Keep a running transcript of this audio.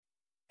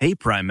Hey,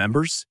 Prime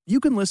members, you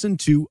can listen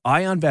to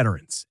Eye on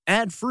Veterans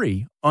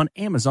ad-free on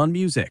Amazon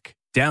Music.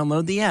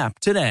 Download the app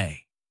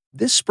today.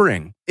 This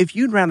spring, if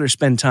you'd rather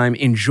spend time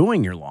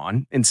enjoying your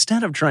lawn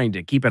instead of trying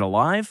to keep it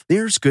alive,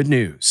 there's good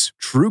news.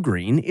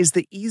 TruGreen is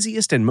the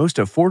easiest and most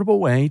affordable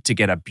way to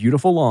get a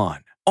beautiful lawn.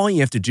 All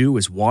you have to do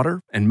is water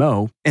and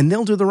mow, and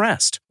they'll do the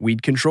rest.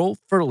 Weed control,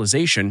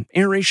 fertilization,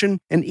 aeration,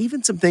 and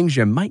even some things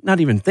you might not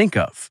even think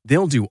of.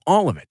 They'll do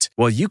all of it,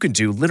 while you can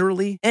do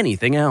literally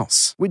anything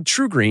else. With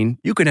TruGreen,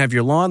 you can have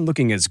your lawn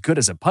looking as good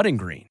as a putting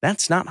green.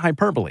 That's not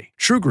hyperbole.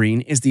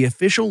 TruGreen is the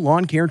official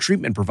lawn care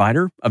treatment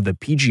provider of the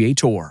PGA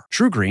Tour.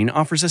 TruGreen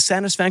offers a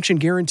satisfaction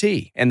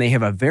guarantee, and they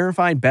have a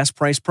verified best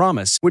price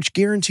promise, which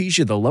guarantees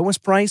you the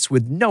lowest price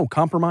with no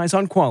compromise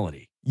on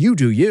quality. You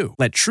do you.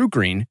 Let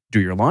TruGreen do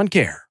your lawn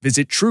care.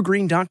 Visit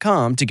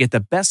TruGreen.com to get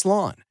the best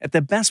lawn at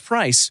the best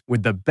price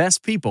with the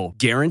best people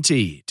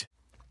guaranteed.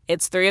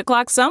 It's 3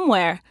 o'clock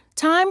somewhere.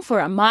 Time for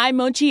a My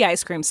Mochi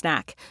ice cream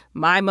snack.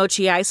 My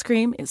Mochi ice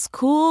cream is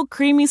cool,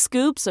 creamy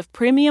scoops of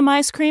premium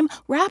ice cream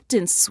wrapped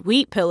in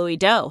sweet, pillowy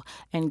dough.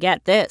 And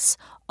get this,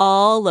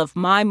 all of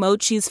My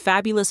Mochi's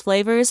fabulous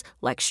flavors,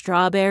 like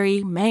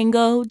strawberry,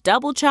 mango,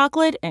 double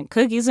chocolate, and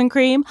cookies and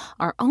cream,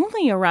 are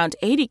only around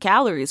 80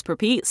 calories per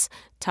piece.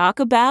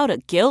 Talk about a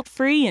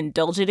guilt-free,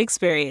 indulgent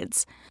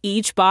experience.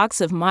 Each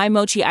box of My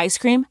Mochi ice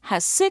cream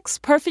has 6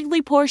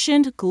 perfectly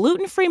portioned,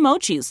 gluten-free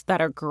mochis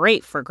that are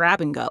great for grab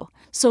and go.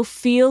 So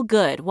feel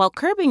good while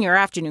curbing your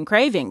afternoon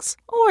cravings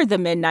or the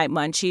midnight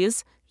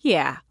munchies.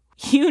 Yeah,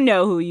 you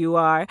know who you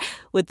are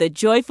with the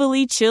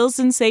joyfully chill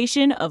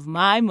sensation of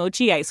My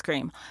Mochi ice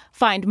cream.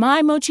 Find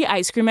My Mochi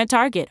ice cream at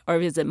Target or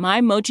visit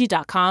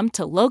MyMochi.com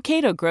to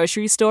locate a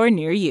grocery store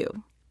near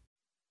you.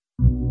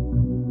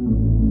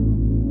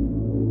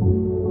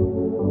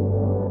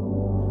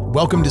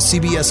 Welcome to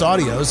CBS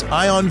Audio's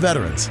Eye on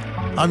Veterans.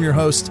 I'm your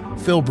host,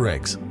 Phil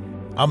Briggs.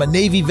 I'm a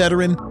Navy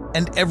veteran,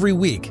 and every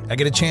week I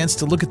get a chance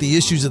to look at the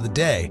issues of the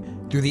day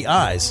through the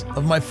eyes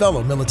of my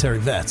fellow military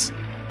vets.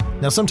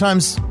 Now,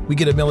 sometimes we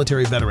get a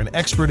military veteran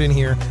expert in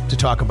here to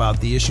talk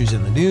about the issues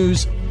in the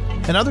news,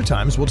 and other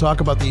times we'll talk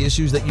about the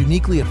issues that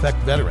uniquely affect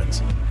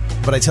veterans.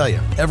 But I tell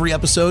you, every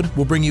episode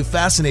will bring you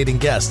fascinating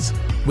guests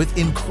with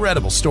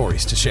incredible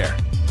stories to share.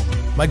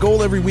 My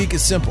goal every week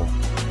is simple: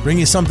 bring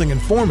you something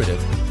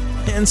informative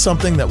and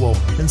something that will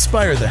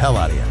inspire the hell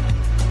out of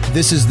you.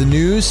 This is the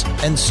news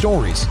and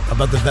stories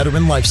about the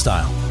veteran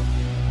lifestyle.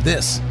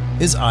 This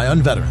is Eye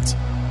on Veterans.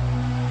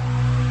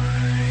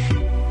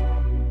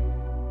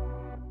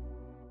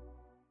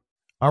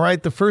 All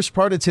right, the first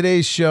part of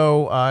today's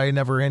show I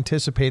never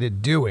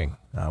anticipated doing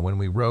when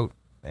we wrote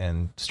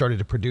and started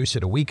to produce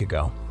it a week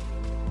ago.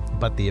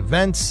 But the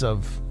events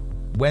of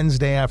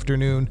Wednesday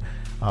afternoon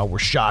were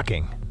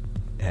shocking.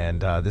 And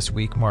this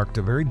week marked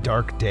a very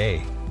dark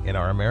day in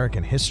our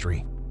American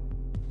history.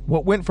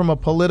 What went from a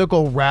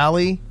political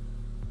rally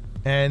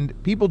and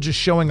people just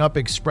showing up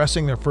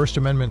expressing their First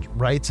Amendment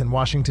rights in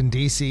Washington,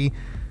 D.C.,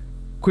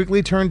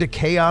 quickly turned to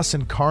chaos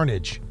and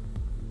carnage.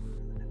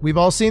 We've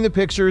all seen the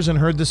pictures and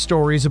heard the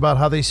stories about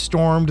how they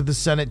stormed the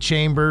Senate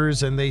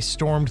chambers and they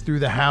stormed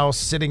through the House,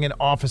 sitting in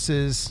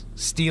offices,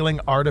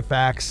 stealing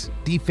artifacts,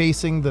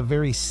 defacing the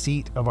very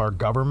seat of our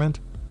government.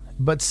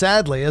 But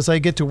sadly, as I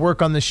get to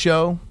work on the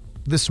show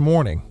this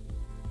morning,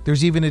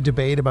 there's even a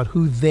debate about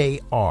who they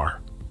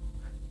are.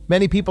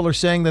 Many people are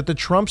saying that the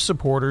Trump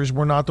supporters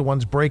were not the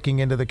ones breaking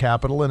into the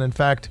Capitol, and in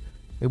fact,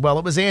 well,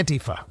 it was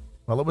Antifa.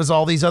 Well, it was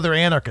all these other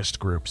anarchist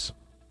groups.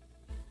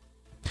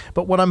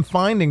 But what I'm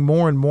finding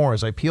more and more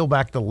as I peel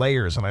back the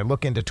layers and I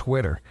look into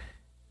Twitter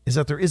is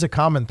that there is a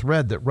common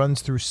thread that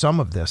runs through some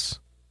of this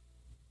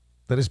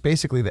that is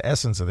basically the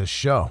essence of this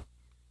show.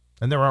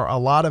 And there are a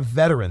lot of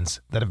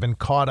veterans that have been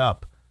caught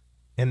up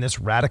in this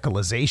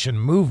radicalization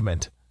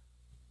movement.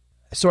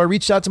 So I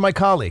reached out to my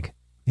colleague.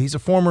 He's a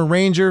former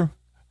Ranger,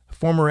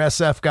 former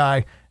SF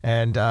guy,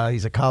 and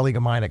he's a colleague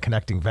of mine at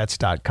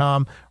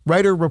ConnectingVets.com.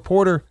 Writer,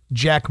 reporter,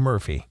 Jack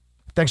Murphy.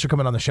 Thanks for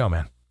coming on the show,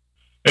 man.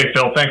 Hey,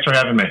 Phil. Thanks for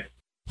having me.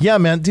 Yeah,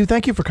 man. Dude,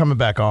 thank you for coming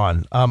back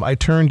on. I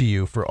turn to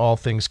you for all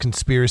things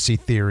conspiracy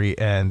theory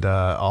and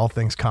all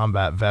things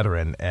combat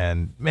veteran.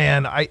 And,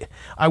 man,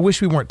 I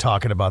wish we weren't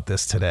talking about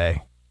this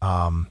today.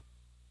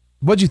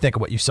 What'd you think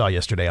of what you saw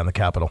yesterday on the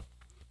Capitol?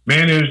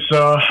 Man, it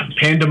was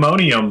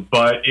pandemonium,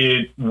 but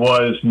it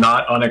was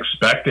not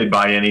unexpected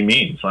by any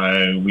means.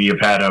 We have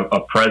had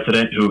a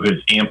president who has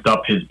amped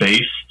up his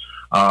base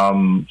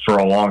for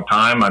a long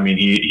time. I mean,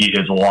 he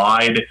has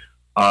lied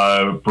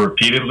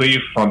repeatedly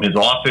from his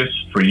office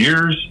for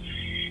years.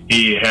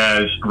 He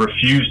has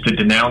refused to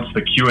denounce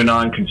the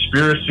QAnon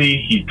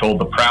conspiracy. He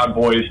told the Proud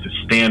Boys to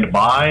stand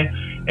by.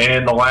 And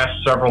in the last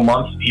several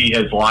months, he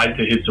has lied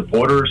to his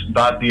supporters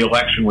that the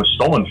election was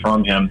stolen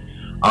from him.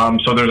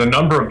 So there's a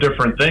number of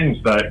different things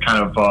that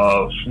kind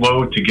of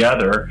flow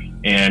together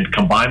and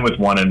combine with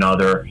one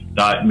another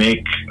that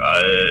make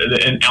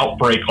an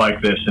outbreak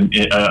like this,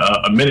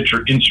 a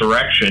miniature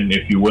insurrection,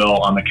 if you will,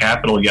 on the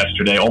Capitol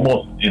yesterday,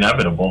 almost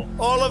inevitable.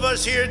 All of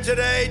us here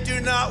today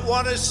do not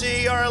want to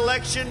see our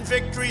election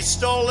victory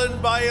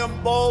stolen by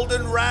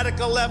emboldened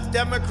radical left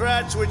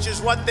Democrats, which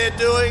is what they're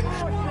doing.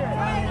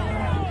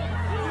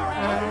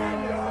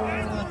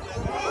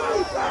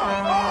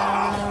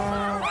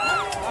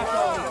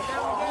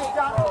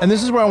 And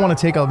this is where I want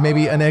to take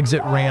maybe an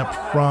exit ramp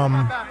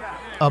from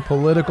a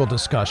political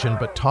discussion,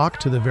 but talk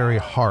to the very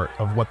heart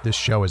of what this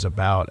show is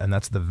about, and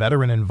that's the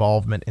veteran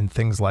involvement in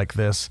things like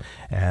this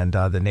and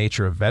the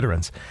nature of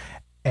veterans.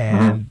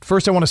 And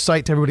first, I want to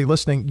cite to everybody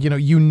listening,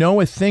 you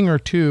know a thing or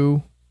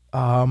two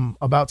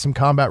about some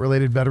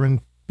combat-related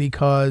veteran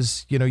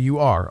because, you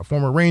are a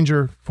former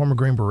Ranger, former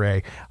Green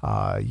Beret,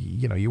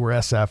 you were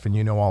SF, and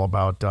you know all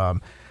about the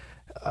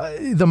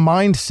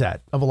mindset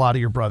of a lot of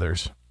your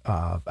brothers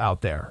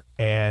out there.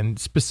 And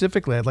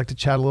specifically, I'd like to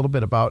chat a little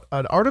bit about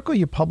an article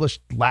you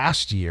published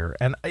last year.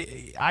 And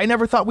I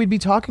never thought we'd be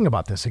talking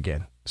about this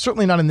again,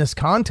 certainly not in this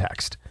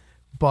context.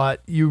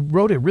 But you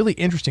wrote a really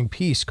interesting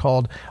piece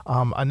called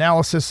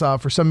Analysis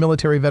for Some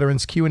Military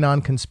Veterans,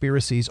 QAnon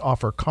Conspiracies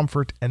Offer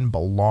Comfort and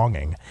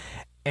Belonging.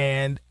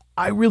 And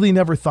I really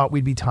never thought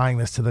we'd be tying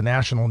this to the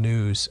national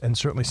news, and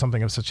certainly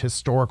something of such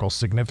historical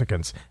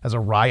significance as a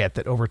riot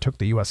that overtook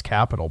the U.S.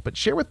 Capitol. But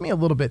share with me a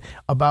little bit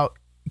about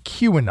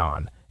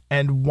QAnon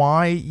and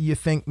why you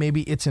think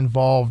maybe it's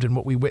involved in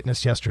what we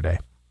witnessed yesterday.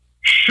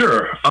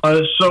 Sure.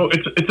 So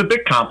it's a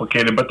bit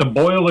complicated, but to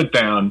boil it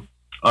down,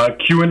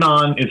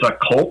 QAnon is a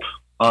cult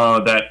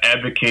that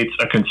advocates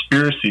a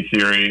conspiracy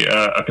theory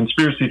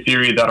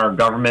that our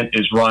government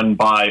is run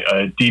by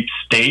a deep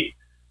state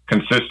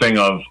consisting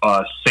of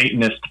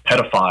Satanist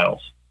pedophiles.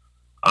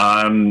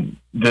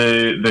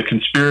 The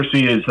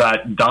conspiracy is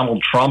that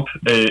Donald Trump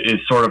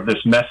is sort of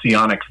this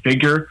messianic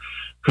figure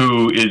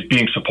who is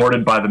being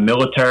supported by the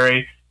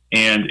military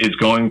and is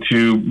going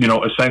to,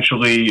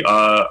 essentially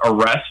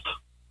arrest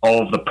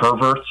all of the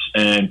perverts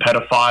and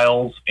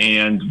pedophiles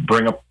and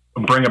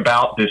bring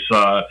about this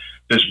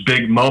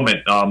big moment,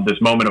 this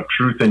moment of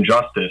truth and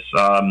justice.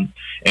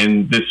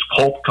 And this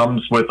cult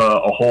comes with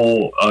a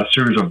whole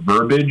series of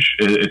verbiage,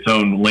 its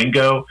own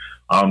lingo.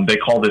 They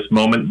call this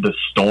moment the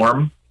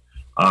storm.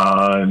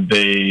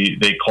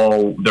 They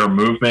call their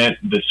movement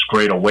this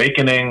Great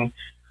Awakening.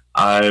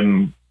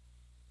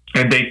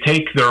 And they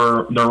take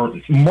their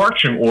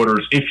marching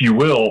orders, if you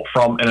will,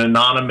 from an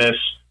anonymous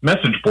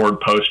message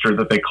board poster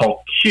that they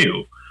call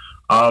Q.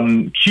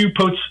 Q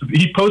posts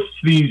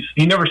these,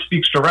 he never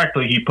speaks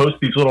directly, he posts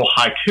these little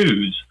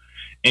haikus,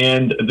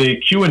 and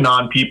the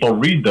QAnon people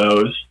read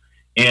those,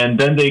 and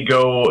then they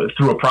go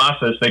through a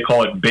process, they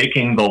call it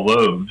baking the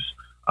loaves,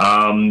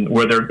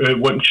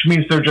 which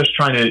means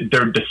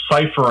they're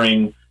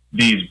deciphering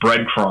these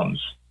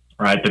breadcrumbs,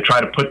 right, to try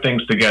to put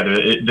things together.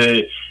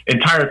 The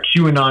entire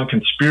QAnon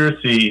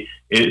conspiracy,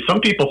 some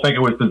people think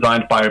it was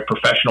designed by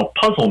professional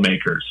puzzle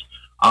makers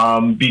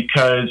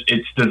because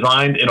it's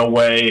designed in a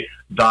way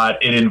that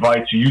it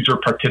invites user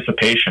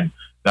participation,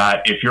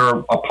 that if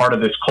you're a part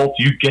of this cult,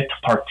 you get to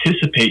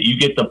participate, you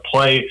get to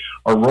play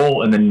a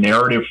role in the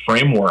narrative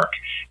framework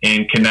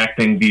in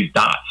connecting these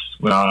dots.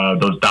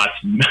 Those dots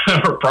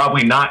are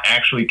probably not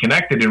actually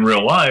connected in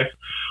real life,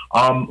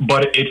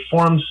 but it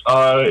forms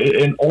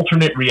an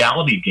alternate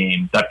reality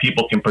game that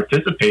people can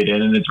participate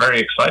in, and it's very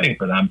exciting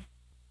for them.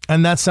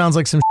 And that sounds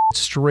like some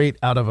straight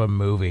out of a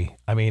movie.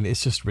 I mean,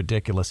 it's just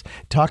ridiculous.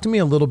 Talk to me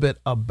a little bit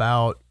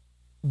about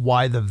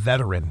why the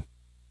veteran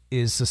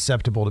is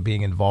susceptible to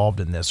being involved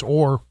in this,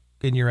 or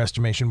in your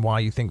estimation, why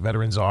you think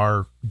veterans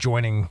are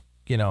joining,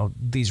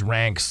 these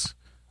ranks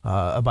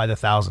by the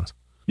thousands.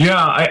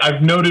 Yeah,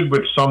 I've noted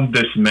with some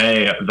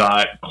dismay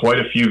that quite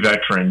a few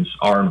veterans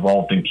are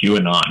involved in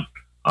QAnon,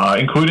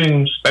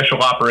 including special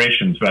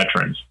operations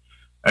veterans.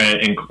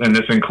 And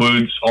this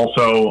includes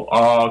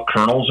also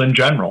colonels and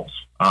generals.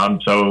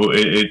 So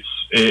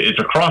it's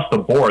across the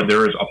board.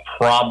 There is a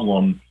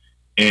problem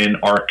in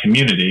our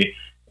community.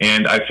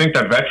 And I think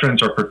that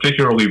veterans are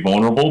particularly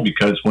vulnerable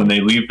because when they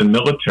leave the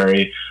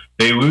military,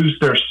 they lose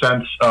their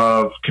sense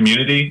of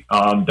community,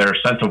 their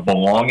sense of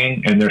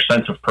belonging, and their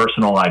sense of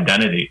personal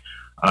identity.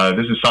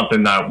 This is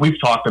something that we've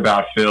talked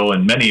about, Phil,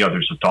 and many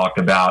others have talked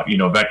about,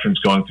 veterans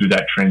going through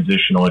that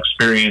transitional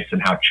experience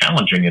and how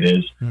challenging it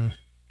is.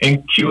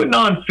 And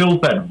QAnon fills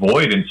that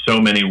void in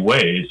so many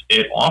ways.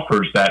 It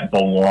offers that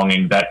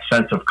belonging, that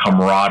sense of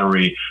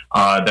camaraderie,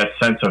 that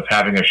sense of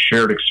having a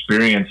shared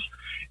experience.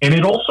 And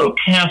it also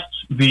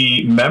casts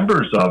the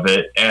members of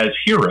it as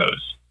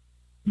heroes.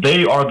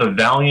 They are the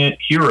valiant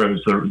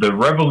heroes, the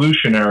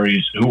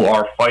revolutionaries who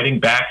are fighting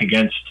back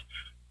against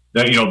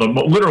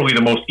literally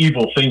the most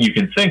evil thing you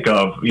can think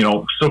of,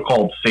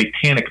 so-called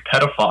satanic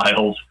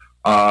pedophiles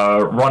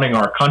running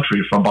our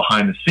country from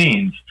behind the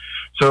scenes.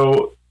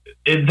 So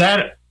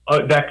that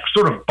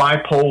sort of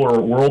bipolar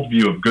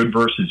worldview of good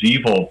versus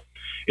evil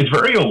is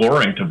very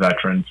alluring to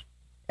veterans.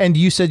 And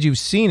you said you've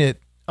seen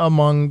it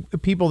among the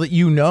people that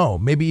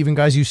maybe even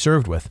guys you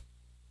served with.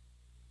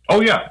 Oh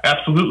yeah,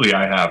 absolutely.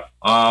 I have,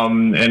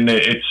 and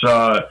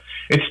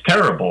it's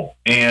terrible,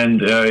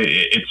 and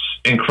it's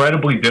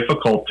incredibly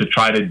difficult to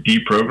try to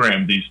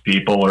deprogram these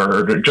people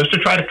or just to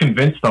try to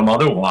convince them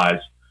otherwise.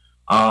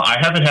 I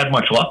haven't had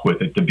much luck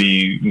with it, to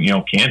be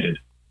candid.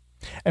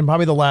 And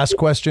probably the last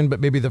question,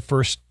 but maybe the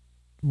first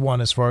one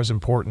as far as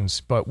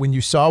importance. But when you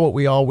saw what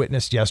we all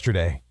witnessed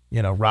yesterday,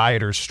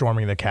 rioters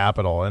storming the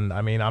Capitol. And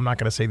I mean, I'm not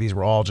going to say these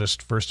were all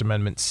just First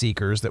Amendment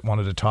seekers that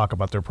wanted to talk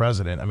about their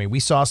president. I mean, we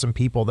saw some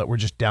people that were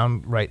just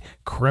downright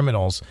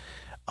criminals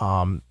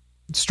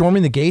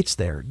storming the gates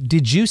there.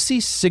 Did you see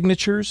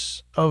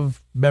signatures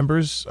of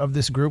members of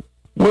this group?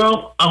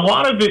 Well, a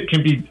lot of it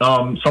can be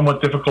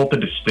somewhat difficult to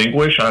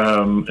distinguish.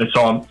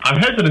 So I'm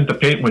hesitant to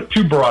paint with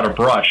too broad a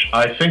brush.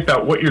 I think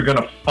that what you're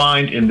going to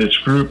find in this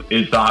group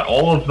is that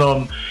all of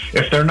them,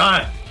 if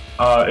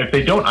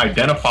they don't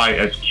identify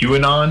as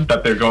QAnon,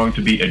 that they're going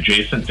to be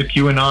adjacent to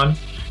QAnon,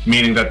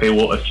 meaning that they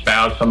will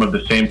espouse some of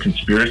the same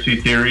conspiracy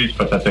theories,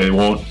 but that they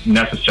won't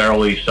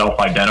necessarily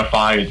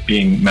self-identify as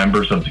being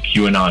members of the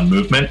QAnon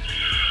movement.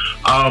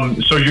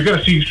 So you're going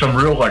to see some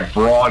real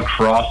broad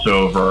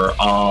crossover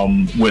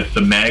with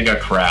the MAGA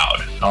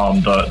crowd,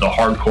 the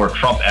hardcore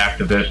Trump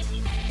activists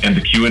and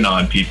the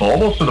QAnon people,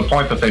 almost to the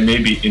point that they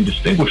may be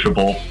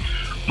indistinguishable.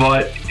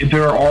 But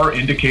there are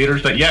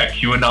indicators that,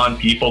 QAnon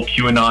people,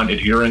 QAnon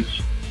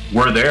adherents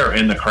were there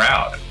in the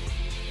crowd.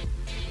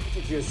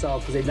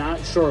 Yourself, because they're not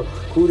sure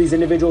who these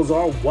individuals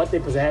are, what they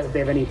possess, if they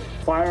have any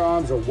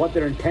firearms, or what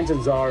their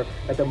intentions are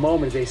at the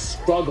moment as they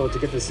struggle to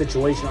get the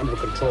situation under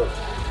control.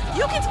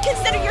 You can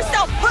consider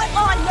yourself put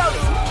on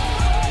notice.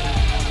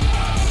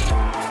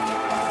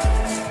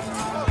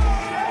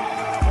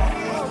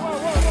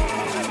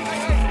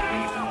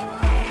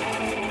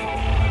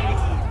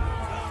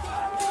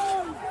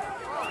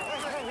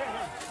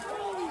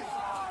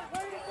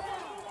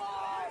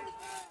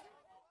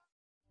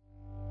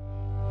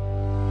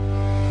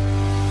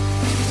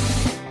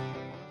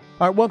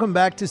 All right, welcome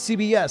back to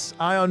CBS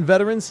Eye on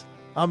Veterans.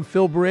 I'm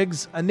Phil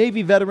Briggs, a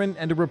Navy veteran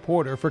and a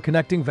reporter for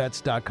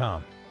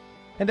ConnectingVets.com.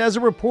 And as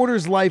a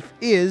reporter's life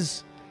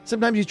is,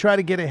 sometimes you try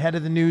to get ahead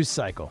of the news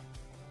cycle.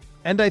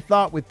 And I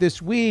thought with this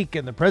week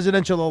and the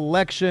presidential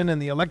election and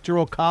the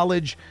Electoral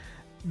College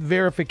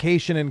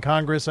verification in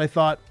Congress, I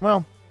thought,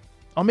 well,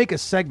 I'll make a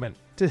segment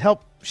to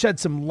help shed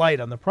some light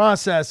on the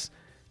process.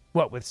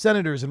 What with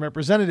senators and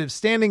representatives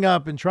standing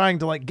up and trying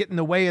to get in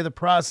the way of the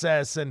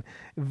process and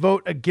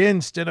vote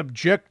against and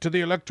object to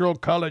the Electoral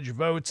College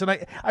votes. And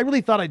I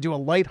really thought I'd do a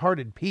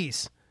lighthearted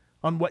piece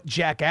on what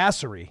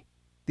jackassery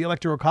the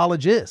Electoral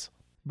College is.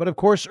 But of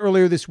course,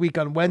 earlier this week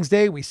on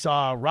Wednesday, we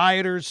saw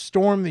rioters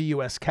storm the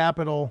U.S.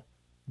 Capitol,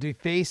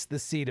 deface the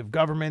seat of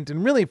government,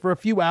 and really for a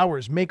few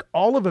hours make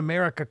all of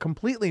America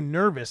completely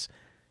nervous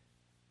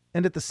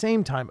and at the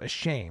same time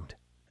ashamed.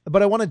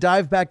 But I want to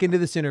dive back into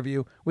this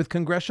interview with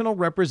congressional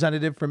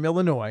representative from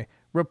Illinois,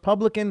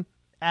 Republican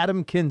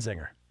Adam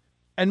Kinzinger.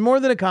 And more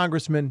than a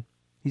congressman,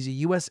 he's a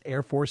U.S.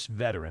 Air Force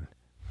veteran.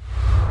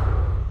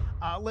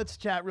 Let's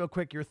chat real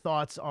quick your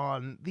thoughts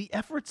on the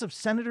efforts of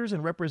senators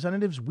and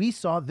representatives we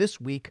saw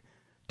this week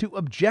to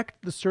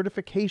object the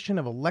certification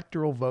of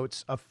electoral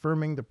votes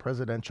affirming the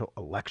presidential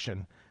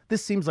election.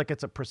 This seems like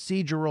it's a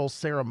procedural,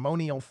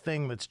 ceremonial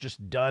thing that's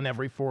just done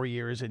every 4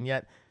 years, and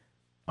yet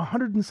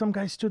 100 and some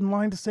guys stood in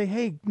line to say,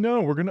 "Hey,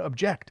 no, we're going to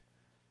object."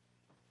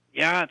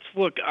 Yeah,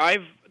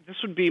 this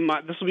will be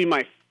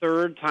my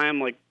third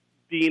time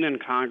being in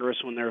Congress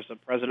when there's a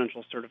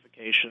presidential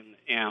certification,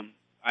 and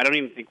I don't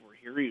even think we're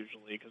here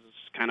usually because it's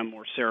kind of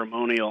more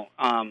ceremonial.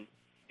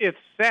 It's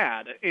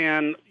sad,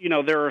 and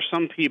there are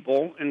some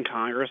people in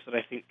Congress that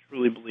I think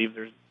truly believe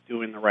they're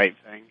doing the right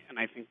thing, and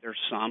I think there's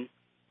some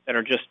that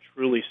are just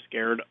truly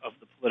scared of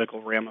the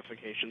political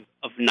ramifications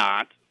of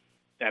not,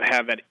 that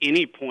have at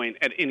any point,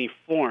 at any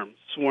form,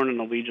 sworn an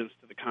allegiance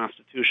to the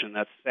Constitution.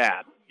 That's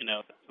sad,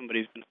 that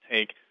somebody's going to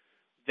take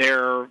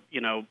their,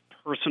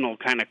 personal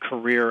kind of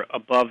career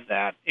above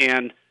that.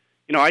 And,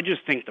 I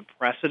just think the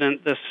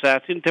precedent this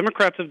sets, and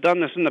Democrats have done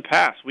this in the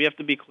past. We have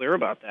to be clear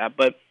about that.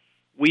 But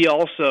we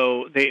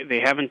also,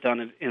 they haven't done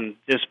it in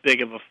this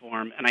big of a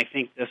form, and I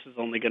think this is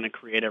only going to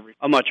create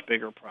a much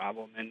bigger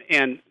problem.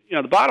 And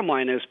the bottom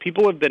line is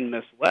people have been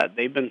misled.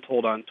 They've been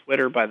told on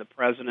Twitter by the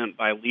president,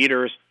 by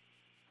leaders,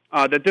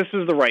 that this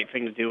is the right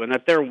thing to do and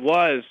that there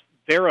was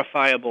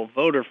verifiable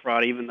voter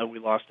fraud even though we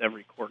lost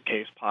every court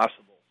case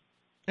possible.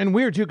 And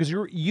weird, too, because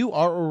you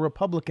are a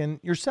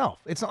Republican yourself.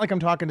 It's not like I'm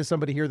talking to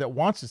somebody here that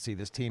wants to see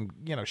this team,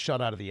 shut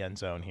out of the end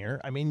zone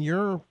here. I mean,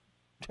 you'd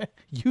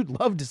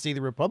love to see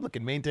the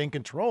Republican maintain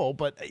control,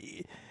 but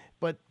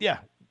yeah,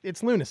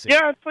 it's lunacy.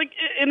 Yeah,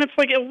 it's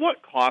at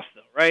what cost,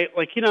 though, right?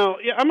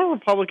 I'm a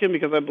Republican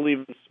because I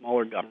believe in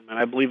smaller government.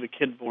 I believe a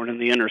kid born in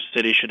the inner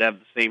city should have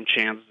the same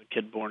chance as a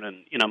kid born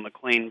in,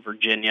 McLean,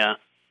 Virginia.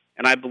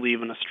 And I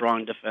believe in a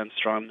strong defense,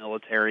 strong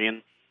military.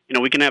 And,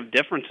 we can have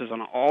differences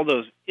on all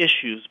those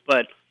issues,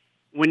 but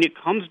when it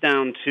comes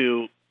down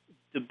to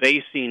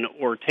debasing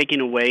or taking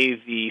away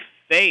the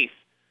faith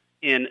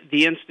in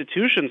the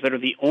institutions that are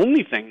the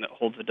only thing that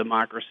holds a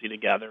democracy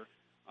together,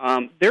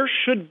 There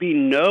should be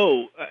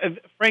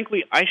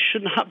frankly, I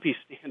should not be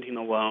standing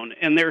alone,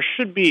 and there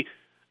should be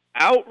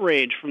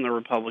outrage from the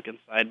Republican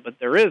side, but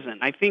there isn't.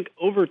 I think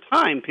over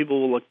time people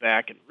will look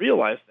back and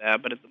realize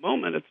that, but at the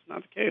moment it's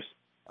not the case.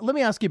 Let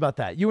me ask you about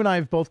that. You and I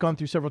have both gone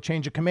through several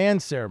change of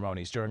command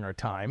ceremonies during our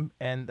time,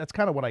 and that's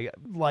kind of what I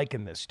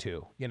liken this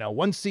to.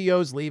 One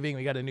CEO's leaving,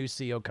 we got a new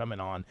CEO coming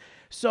on.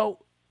 So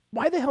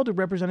why the hell do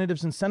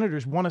representatives and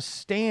senators want to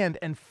stand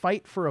and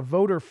fight for a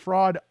voter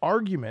fraud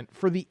argument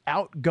for the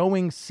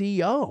outgoing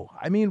CEO?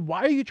 I mean,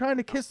 why are you trying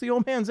to kiss the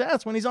old man's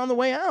ass when he's on the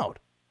way out?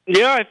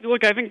 Yeah,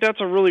 I think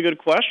that's a really good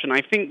question.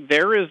 I think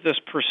there is this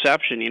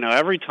perception,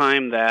 every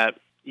time that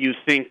you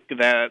think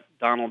that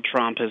Donald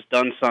Trump has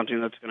done something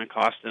that's going to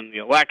cost him the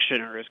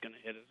election or is going to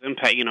hit his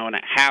impact, and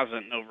it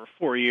hasn't in over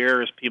 4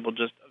 years, people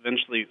just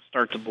eventually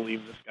start to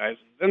believe this guy's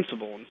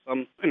invincible. And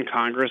some in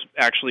Congress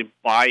actually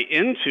buy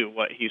into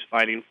what he's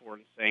fighting for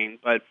and saying.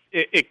 But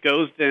it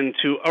goes then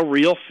to a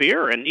real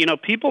fear. And,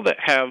 people that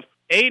have,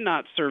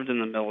 not served in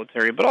the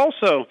military, but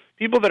also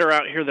people that are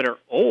out here that are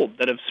old,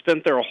 that have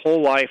spent their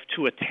whole life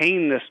to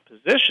attain this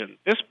position,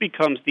 this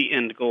becomes the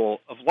end goal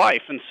of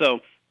life. And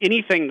so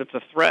anything that's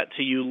a threat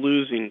to you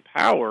losing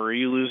power or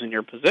you losing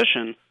your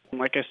position,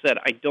 like I said,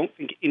 I don't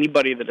think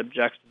anybody that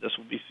objects to this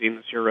will be seen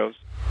as heroes.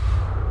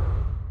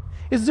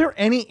 Is there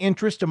any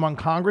interest among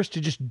Congress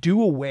to just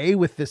do away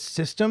with this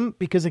system?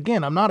 Because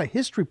again, I'm not a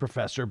history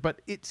professor,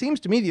 but it seems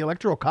to me the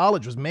Electoral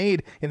College was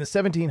made in the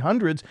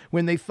 1700s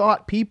when they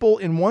thought people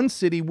in one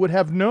city would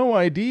have no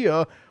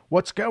idea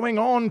what's going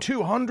on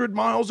 200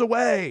 miles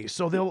away.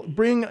 So they'll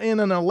bring in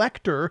an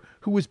elector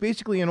who was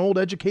basically an old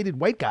educated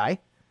white guy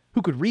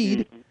who could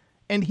read,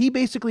 and he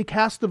basically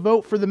cast the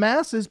vote for the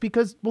masses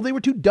because, they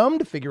were too dumb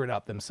to figure it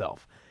out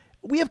themselves.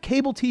 We have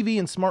cable TV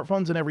and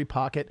smartphones in every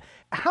pocket.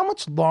 How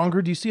much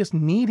longer do you see us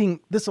needing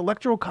this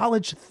Electoral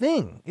College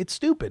thing? It's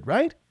stupid,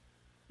 right?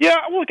 Yeah,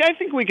 look, I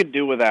think we could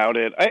do without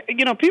it.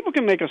 People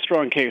can make a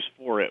strong case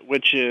for it,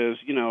 which is,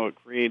 it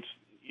creates,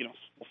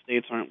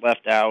 states aren't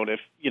left out. If,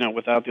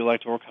 without the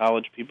Electoral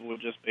College, people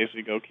would just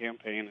basically go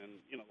campaign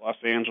in, Los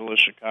Angeles,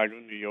 Chicago,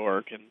 New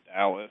York, and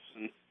Dallas.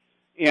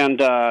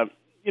 And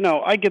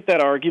I get that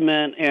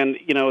argument, and,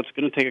 it's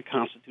going to take a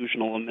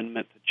constitutional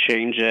amendment to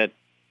change it.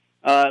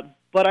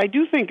 But I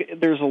do think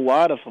there's a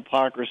lot of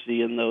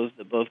hypocrisy in those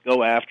that both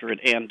go after it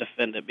and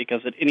defend it,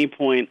 because at any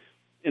point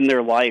in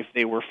their life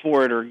they were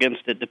for it or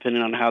against it,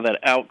 depending on how that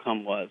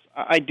outcome was.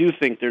 I do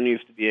think there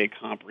needs to be a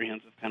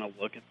comprehensive kind of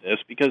look at this,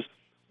 because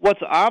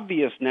what's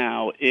obvious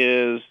now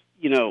is,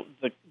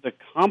 the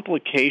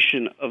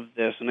complication of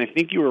this, and I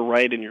think you were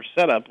right in your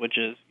setup, which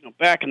is,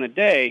 back in the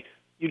day,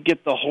 you'd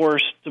get the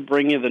horse to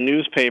bring you the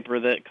newspaper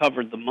that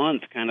covered the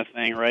month kind of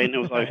thing, right? And it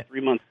was always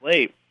 3 months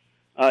late.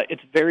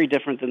 It's very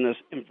different than this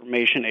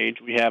information age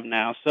we have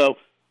now. So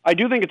I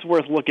do think it's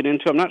worth looking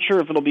into. I'm not sure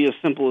if it'll be as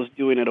simple as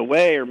doing it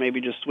away or maybe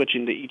just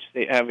switching to each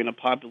state having a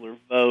popular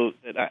vote.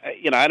 That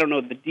I don't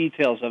know the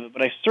details of it,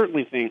 but I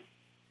certainly think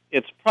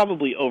it's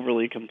probably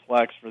overly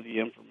complex for the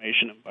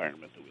information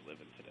environment that we live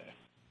in today.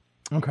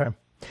 Okay.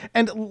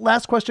 And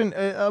last question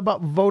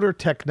about voter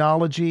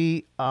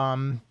technology.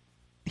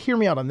 Hear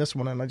me out on this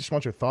one, and I just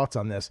want your thoughts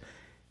on this.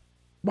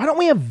 Why don't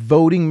we have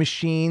voting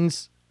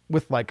machines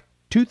with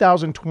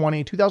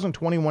 2020,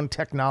 2021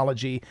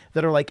 technology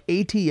that are like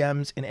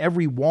ATMs in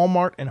every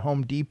Walmart and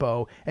Home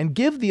Depot, and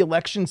give the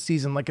election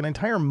season an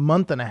entire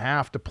month and a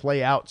half to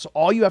play out. So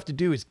all you have to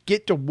do is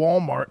get to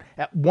Walmart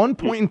at one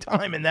point in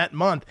time in that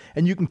month,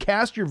 and you can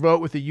cast your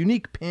vote with a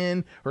unique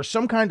pin or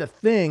some kind of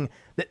thing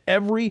that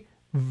every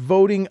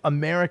voting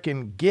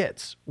American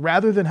gets,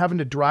 rather than having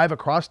to drive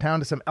across town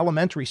to some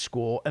elementary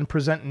school and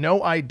present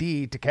no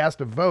ID to cast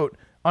a vote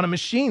on a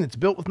machine that's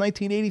built with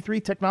 1983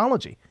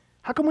 technology.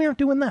 How come we aren't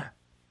doing that?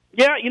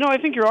 Yeah, I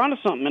think you're onto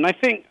something, and I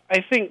think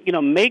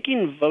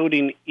making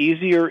voting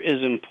easier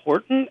is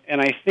important, and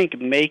I think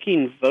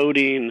making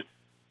voting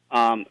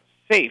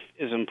safe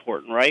is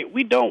important, right?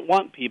 We don't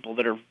want people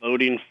that are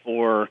voting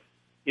for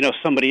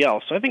somebody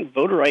else. So I think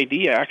voter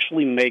ID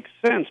actually makes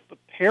sense, but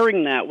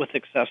pairing that with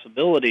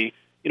accessibility,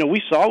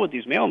 we saw with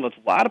these mail-in votes,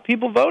 a lot of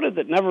people voted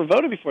that never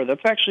voted before.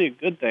 That's actually a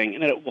good thing,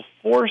 and it will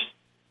force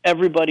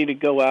everybody to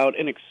go out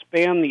and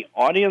expand the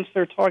audience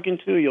they're talking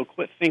to. You'll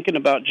quit thinking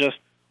about just,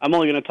 I'm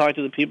only going to talk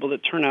to the people that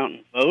turn out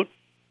and vote,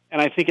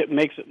 and I think it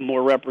makes it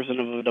more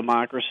representative of a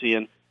democracy.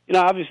 And,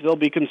 obviously there'll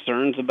be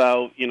concerns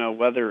about,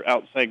 whether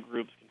outside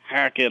groups can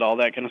hack it, all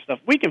that kind of stuff.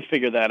 We can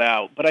figure that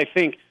out, but I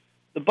think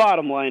the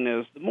bottom line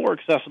is the more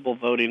accessible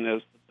voting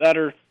is, the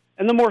better,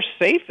 and the more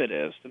safe it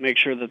is to make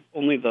sure that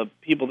only the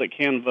people that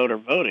can vote are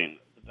voting,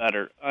 the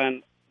better.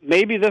 And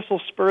maybe this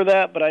will spur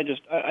that, but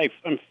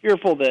I'm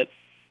fearful that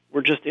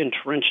we're just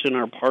entrenched in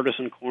our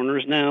partisan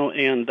corners now,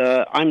 and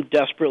I'm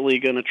desperately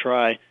going to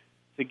try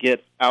to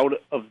get out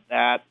of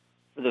that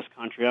for this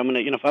country. I'm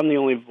going to, if I'm the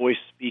only voice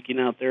speaking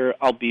out there,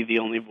 I'll be the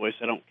only voice.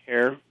 I don't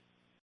care.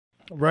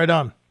 Right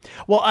on.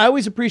 Well, I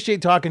always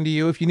appreciate talking to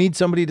you. If you need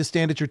somebody to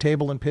stand at your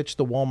table and pitch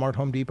the Walmart,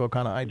 Home Depot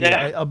kind of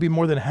idea, I'll be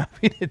more than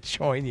happy to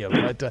join you.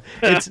 But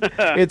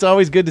it's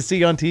always good to see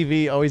you on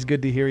TV. Always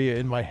good to hear you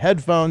in my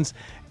headphones.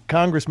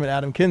 Congressman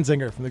Adam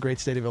Kinzinger from the great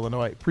state of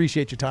Illinois.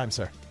 Appreciate your time,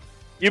 sir.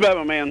 You bet,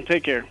 my man.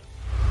 Take care.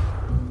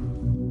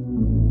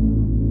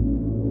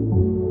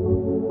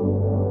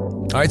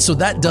 All right, so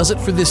that does it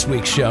for this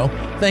week's show.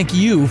 Thank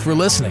you for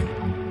listening.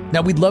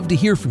 Now, we'd love to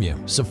hear from you,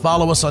 so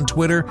follow us on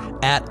Twitter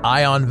at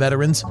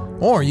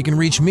IonVeterans, or you can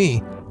reach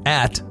me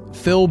at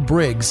Phil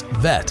Briggs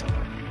Vet.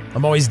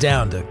 I'm always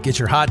down to get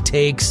your hot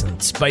takes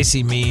and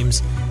spicy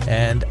memes,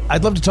 and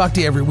I'd love to talk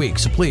to you every week,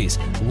 so please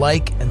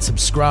like and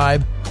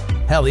subscribe.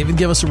 Hell, even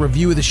give us a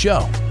review of the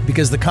show,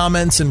 because the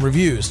comments and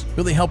reviews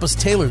really help us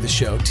tailor the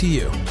show to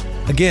you.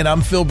 Again,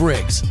 I'm Phil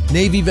Briggs,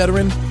 Navy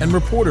veteran and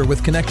reporter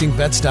with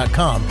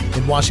ConnectingVets.com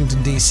in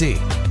Washington, D.C.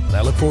 And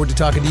I look forward to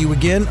talking to you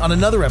again on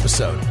another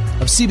episode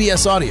of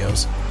CBS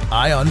Audio's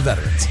Eye on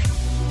Veterans.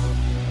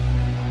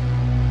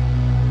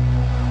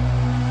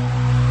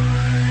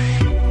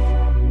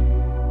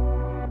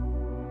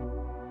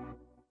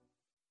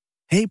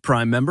 Hey,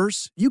 Prime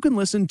members, you can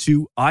listen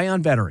to Eye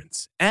on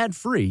Veterans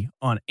ad-free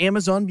on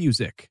Amazon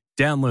Music.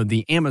 Download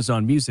the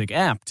Amazon Music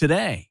app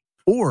today.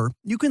 Or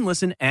you can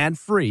listen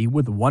ad-free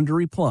with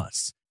Wondery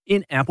Plus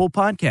in Apple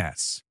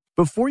Podcasts.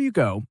 Before you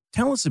go,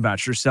 tell us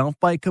about yourself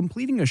by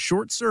completing a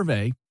short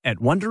survey at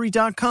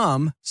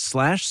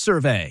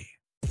Wondery.com/survey.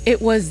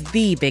 It was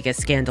the biggest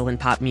scandal in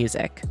pop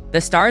music.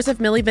 The stars of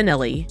Milli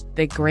Vanilli,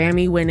 the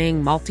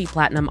Grammy-winning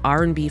multi-platinum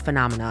R&B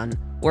phenomenon,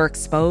 were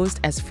exposed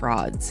as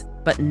frauds.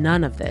 But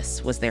none of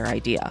this was their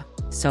idea.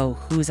 So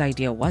whose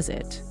idea was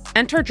it?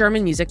 Enter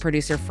German music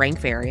producer Frank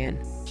Farian.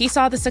 He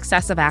saw the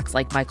success of acts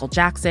like Michael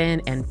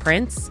Jackson and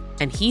Prince,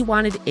 and he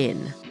wanted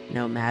in,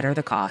 no matter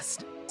the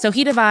cost. So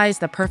he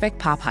devised the perfect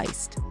pop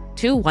heist.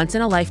 Two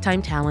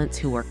once-in-a-lifetime talents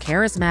who were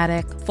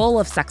charismatic, full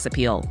of sex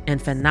appeal,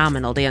 and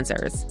phenomenal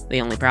dancers.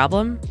 The only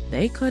problem?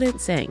 They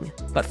couldn't sing.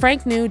 But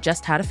Frank knew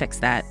just how to fix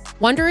that.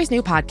 Wondery's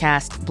new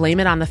podcast, Blame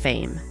It on the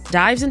Fame,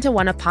 dives into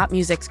one of pop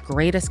music's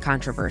greatest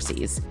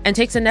controversies and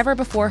takes a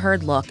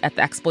never-before-heard look at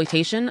the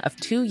exploitation of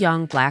two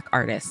young Black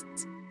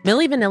artists.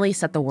 Milli Vanilli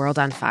set the world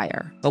on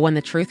fire, but when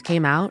the truth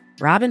came out,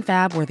 Rob and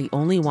Fab were the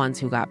only ones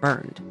who got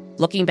burned.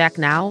 Looking back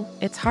now,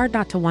 it's hard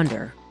not to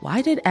wonder,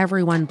 why did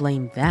everyone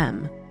blame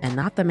them and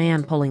not the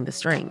man pulling the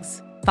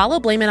strings? Follow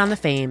Blame It on the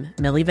Fame,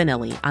 Milli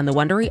Vanilli, on the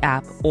Wondery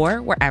app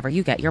or wherever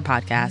you get your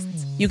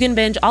podcasts. You can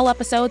binge all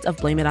episodes of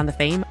Blame It on the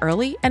Fame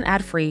early and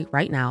ad-free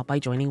right now by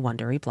joining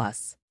Wondery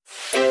Plus.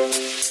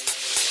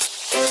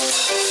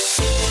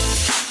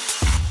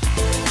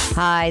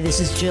 Hi, this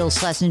is Jill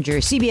Schlesinger,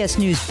 CBS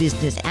News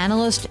business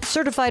analyst,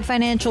 certified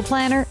financial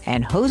planner,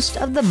 and host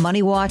of the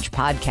Money Watch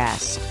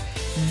podcast.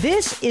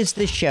 This is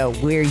the show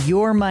where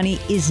your money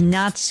is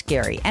not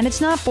scary and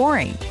it's not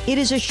boring. It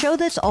is a show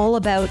that's all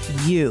about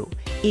you.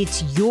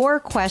 It's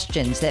your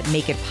questions that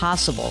make it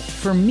possible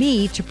for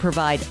me to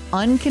provide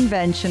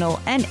unconventional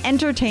and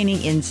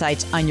entertaining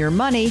insights on your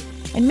money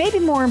and maybe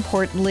more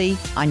importantly,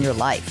 on your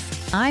life.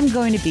 I'm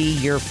going to be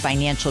your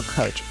financial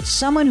coach,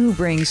 someone who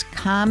brings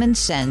common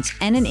sense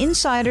and an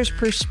insider's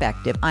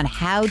perspective on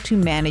how to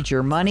manage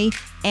your money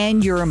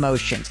and your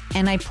emotions.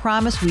 And I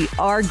promise we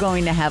are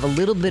going to have a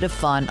little bit of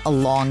fun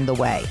along the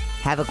way.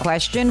 Have a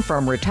question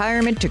from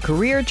retirement to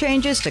career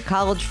changes to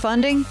college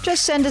funding?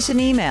 Just send us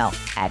an email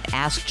at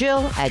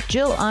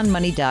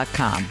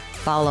askjill@jillonmoney.com.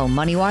 Follow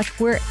Money Watch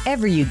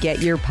wherever you get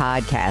your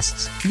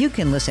podcasts. You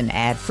can listen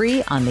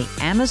ad-free on the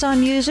Amazon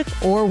Music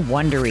or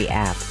Wondery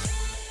app.